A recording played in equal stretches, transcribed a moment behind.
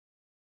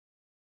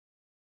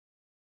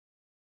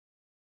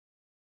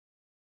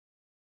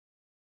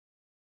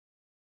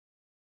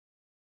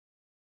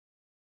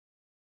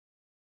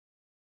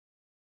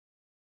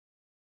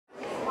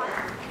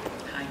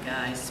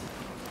guys.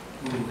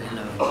 Ooh,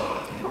 hello.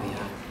 Here we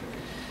are.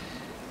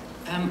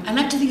 I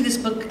like to think of this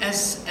book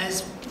as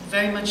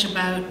very much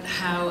about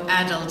how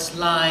adults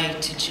lie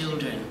to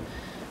children,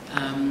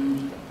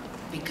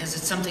 because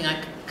it's something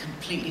I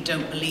completely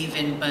don't believe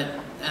in, but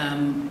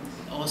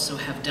also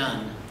have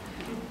done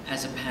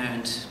as a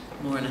parent,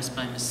 more or less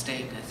by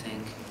mistake, I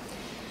think.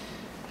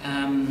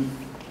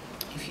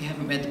 If you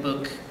haven't read the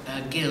book,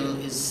 Gil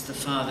is the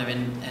father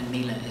and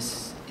Mila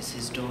is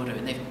his daughter,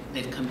 and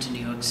they've come to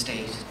New York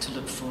State to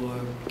look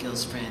for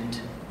Gil's friend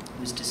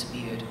who's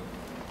disappeared.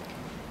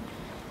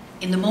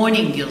 In the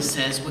morning, Gil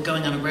says, we're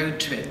going on a road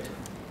trip.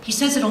 He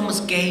says it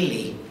almost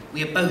gaily.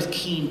 We are both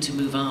keen to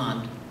move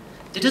on.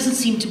 There doesn't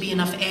seem to be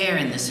enough air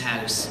in this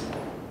house,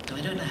 though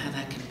I don't know how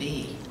that could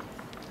be.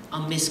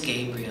 I'll miss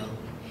Gabriel.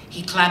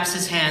 He claps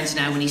his hands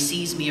now when he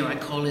sees me or I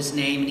call his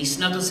name, and he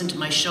snuggles into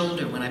my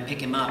shoulder when I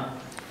pick him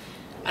up.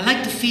 I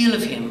like the feel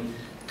of him,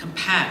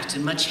 compact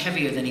and much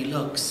heavier than he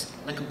looks,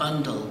 like a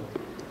bundle.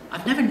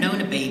 I've never known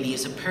a baby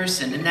as a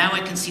person, and now I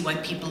can see why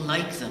people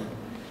like them.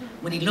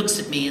 When he looks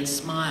at me and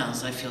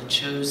smiles, I feel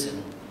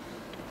chosen.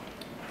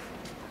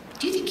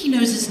 Do you think he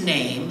knows his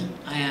name?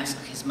 I ask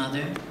his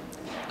mother.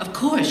 Of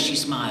course, she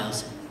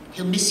smiles.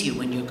 He'll miss you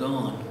when you're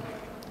gone.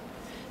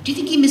 Do you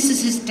think he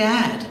misses his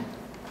dad?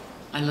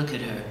 I look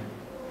at her.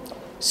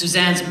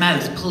 Suzanne's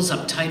mouth pulls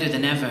up tighter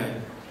than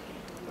ever.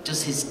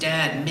 Does his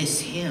dad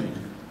miss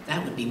him?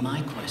 That would be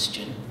my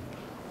question.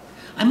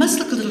 I must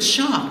look a little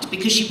shocked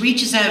because she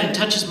reaches out and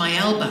touches my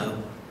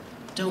elbow.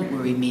 Don't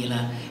worry,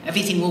 Mila.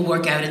 Everything will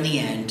work out in the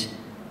end.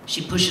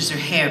 She pushes her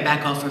hair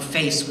back off her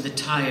face with a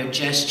tired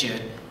gesture,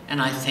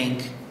 and I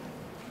think,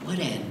 what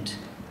end?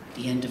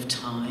 The end of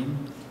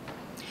time?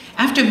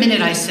 After a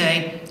minute, I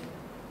say,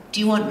 do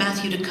you want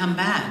Matthew to come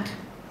back?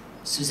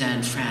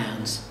 Suzanne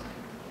frowns.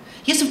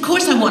 Yes, of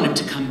course I want him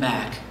to come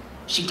back.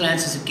 She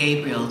glances at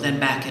Gabriel, then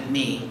back at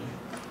me.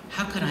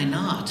 How could I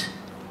not?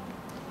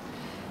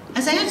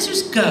 As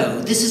answers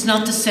go, this is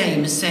not the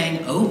same as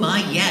saying, oh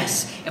my,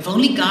 yes, if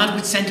only God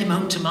would send him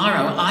home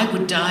tomorrow, I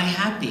would die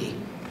happy.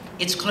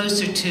 It's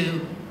closer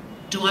to,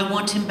 do I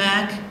want him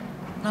back?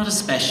 Not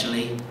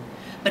especially.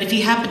 But if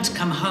he happened to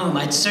come home,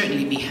 I'd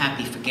certainly be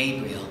happy for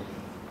Gabriel.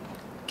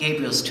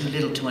 Gabriel's too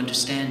little to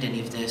understand any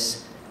of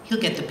this.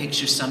 He'll get the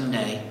picture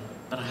someday,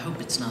 but I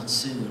hope it's not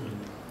soon.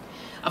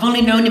 I've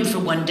only known him for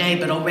one day,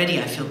 but already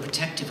I feel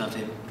protective of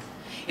him.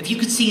 If you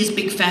could see his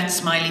big fat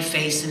smiley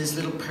face and his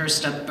little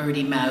pursed up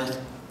birdie mouth,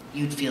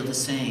 you'd feel the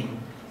same.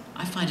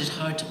 I find it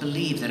hard to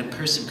believe that a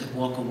person could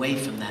walk away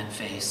from that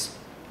face.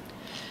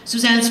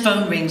 Suzanne's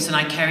phone rings and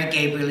I carry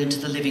Gabriel into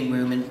the living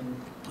room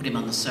and put him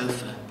on the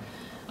sofa.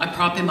 I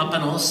prop him up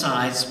on all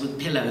sides with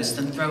pillows,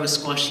 then throw a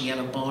squashy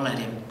yellow ball at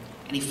him,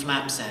 and he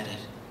flaps at it.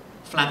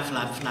 Flap,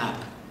 flap, flap.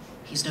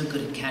 He's no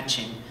good at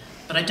catching,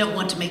 but I don't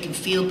want to make him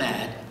feel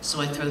bad, so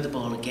I throw the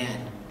ball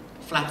again.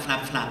 Flap,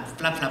 flap, flap,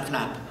 flap, flap,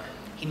 flap.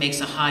 He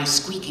makes a high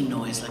squeaking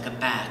noise like a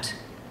bat.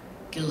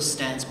 Gil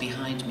stands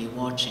behind me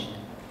watching.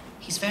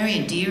 He's very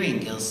endearing,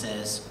 Gil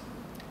says.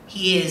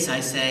 He is,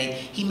 I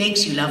say. He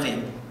makes you love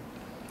him.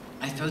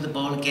 I throw the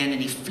ball again and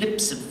he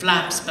flips and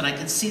flaps, but I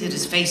can see that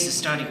his face is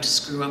starting to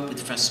screw up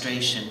with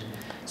frustration.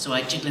 So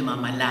I jiggle him on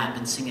my lap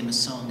and sing him a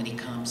song and he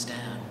calms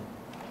down.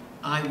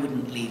 I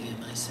wouldn't leave him,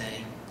 I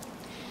say.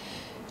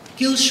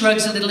 Gil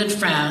shrugs a little and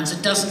frowns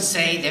and doesn't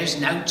say there's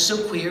nowt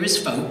so queer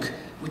as folk,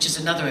 which is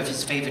another of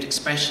his favorite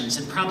expressions,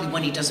 and probably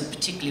one he doesn't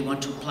particularly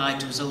want to apply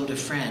to his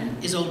oldest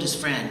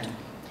friend,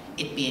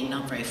 it being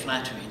not very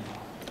flattering.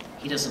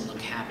 He doesn't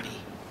look happy.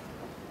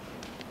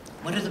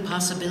 What are the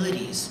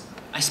possibilities?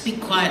 I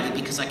speak quietly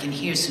because I can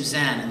hear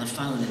Suzanne on the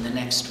phone in the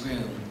next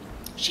room.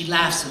 She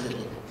laughs a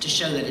little to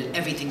show that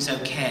everything's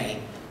okay,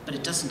 but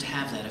it doesn't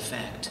have that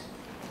effect.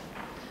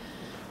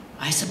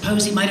 I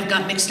suppose he might have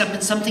got mixed up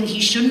in something he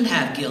shouldn't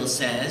have, Gil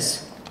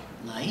says.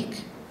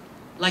 Like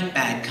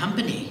bad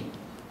company.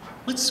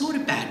 What sort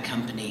of bad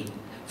company?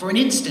 For an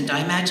instant, I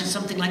imagine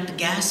something like the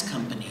gas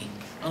company,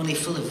 only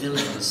full of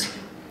villains.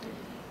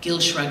 Gil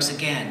shrugs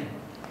again.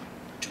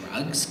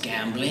 Drugs,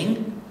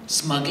 gambling,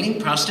 smuggling,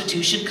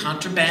 prostitution,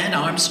 contraband,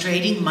 arms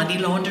trading, money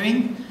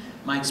laundering.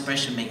 My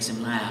expression makes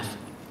him laugh.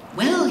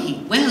 Well,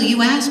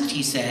 you asked,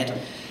 he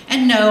said.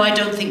 And no, I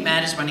don't think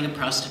Matt is running a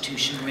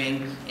prostitution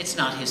ring. It's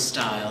not his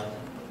style.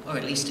 Or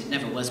at least it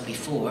never was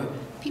before.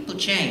 People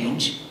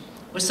change.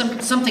 Or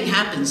something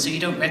happens so you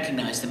don't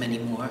recognize them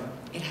anymore.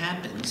 It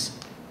happens.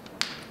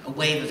 A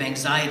wave of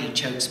anxiety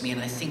chokes me and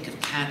I think of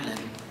Catelyn.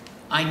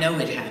 I know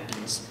it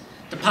happens.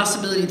 The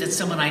possibility that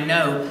someone I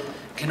know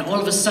can all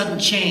of a sudden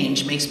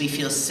change makes me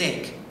feel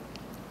sick.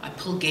 I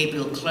pull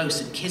Gabriel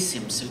close and kiss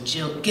him so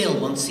Gil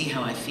won't see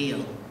how I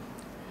feel.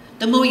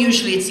 Though more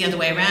usually it's the other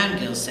way around,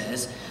 Gil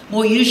says.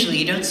 More usually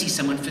you don't see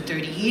someone for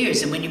 30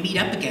 years, and when you meet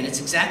up again,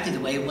 it's exactly the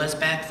way it was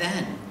back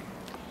then.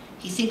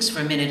 He thinks for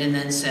a minute and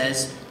then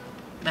says,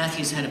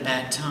 Matthew's had a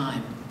bad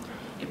time.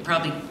 It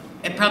probably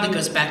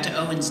goes back to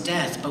Owen's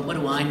death, but what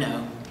do I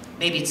know?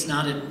 Maybe it's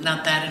not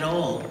that at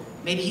all.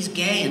 Maybe he's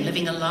gay and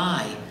living a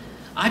lie.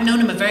 I've known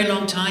him a very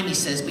long time, he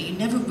says, but you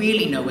never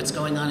really know what's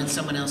going on in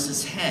someone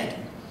else's head.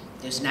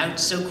 There's nowt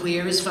so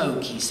queer as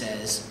folk, he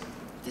says.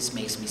 This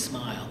makes me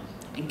smile.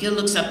 And Gil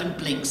looks up and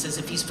blinks as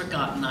if he's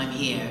forgotten I'm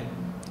here.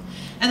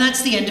 And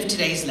that's the end of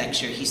today's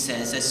lecture, he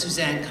says, as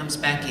Suzanne comes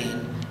back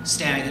in,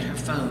 staring at her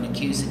phone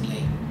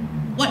accusingly.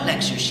 What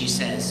lecture, she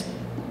says,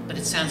 but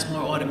it sounds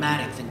more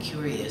automatic than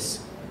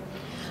curious.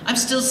 I'm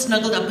still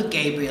snuggled up with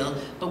Gabriel,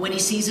 but when he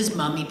sees his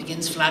mum, he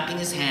begins flapping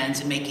his hands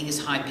and making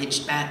his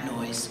high-pitched bat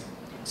noise.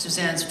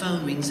 Suzanne's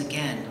phone rings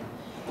again.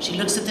 She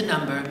looks at the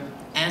number,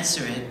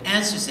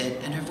 answers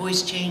it, and her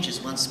voice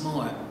changes once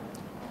more.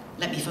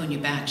 Let me phone you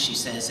back, she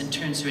says, and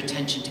turns her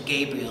attention to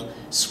Gabriel,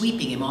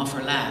 sweeping him off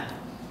my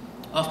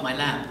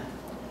lap.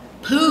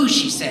 Pooh,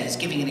 she says,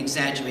 giving an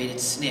exaggerated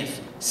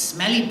sniff.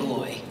 Smelly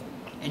boy.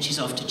 And she's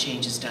off to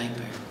change his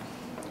diaper.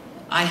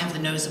 I have the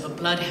nose of a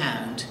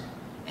bloodhound,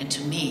 and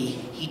to me,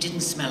 he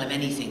didn't smell of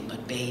anything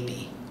but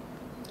baby.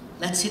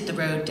 Let's hit the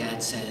road,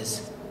 Dad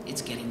says.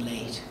 It's getting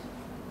late.